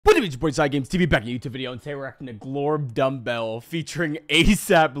It's your boy JosiahGAmesTV back in a YouTube video, and today we're reacting to Glorb Dumbbell featuring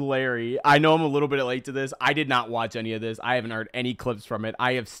ASAP Larry. I know I'm a little bit late to this. I did not watch any of this. I haven't heard any clips from it.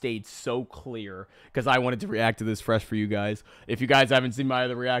 I have stayed so clear because I wanted to react to this fresh for you guys. If you guys haven't seen my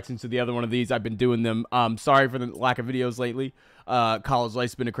other reactions to the other one of these, I've been doing them. Sorry for the lack of videos lately. College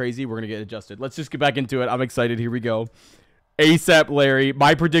life's been crazy. We're going to get adjusted. Let's just get back into it. I'm excited. Here we go. ASAP Larry.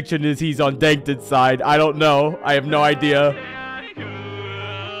 My prediction is he's on Dankton's side. I don't know. I have no idea.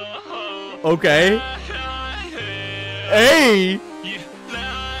 Okay. Hey.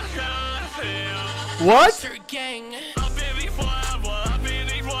 What?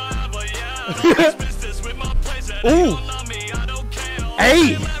 Ooh.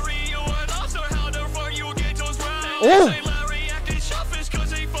 Hey. Ooh.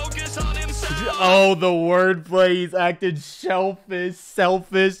 Oh, the wordplay. He's acted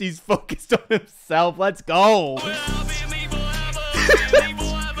selfish. He's focused on himself. Let's go.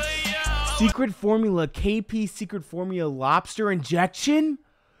 Secret formula, KP secret formula, lobster injection?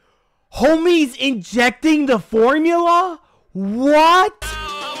 Homie's injecting the formula? What?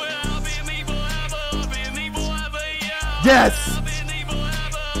 Yes!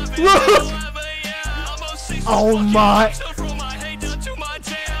 Look! Oh my!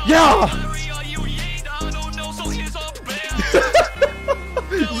 Yeah!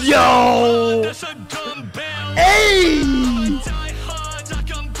 Yo! Hey!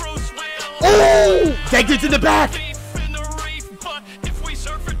 Oh! Dankton's in the back!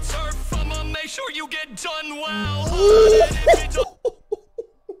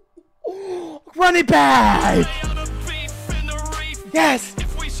 Run it back! Yes!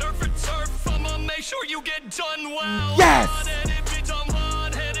 Yes!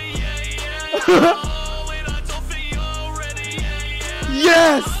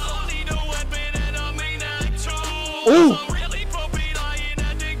 Yes! Ooh!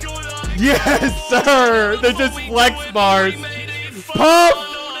 Yes, sir! They're just flex bars. Pump!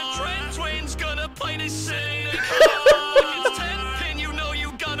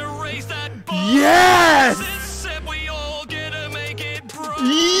 Yes!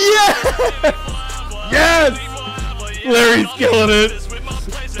 Yes! Yes! Larry's killing it.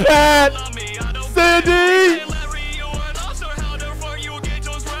 Pat! Cindy!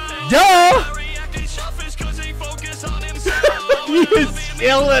 Yeah! He is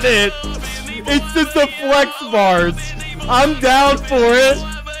killing it. It's just the flex bars. I'm down for it.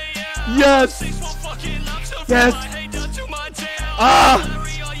 Yes. Yes. Ah.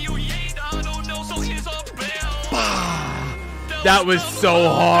 That was so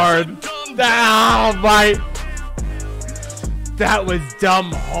hard. Oh my. That was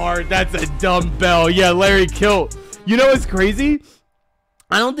dumb hard. That's a dumbbell. Yeah, Larry killed. You know what's crazy?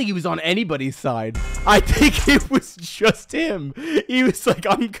 I don't think he was on anybody's side. I think it was just him. He was like,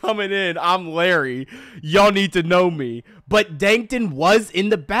 I'm coming in. I'm Larry. Y'all need to know me. But Dankton was in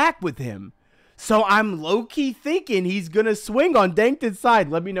the back with him. So I'm low-key thinking he's going to swing on Dankton's side.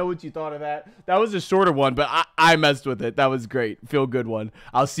 Let me know what you thought of that. That was a shorter one, but I messed with it. That was great. Feel good one.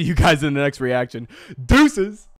 I'll see you guys in the next reaction. Deuces.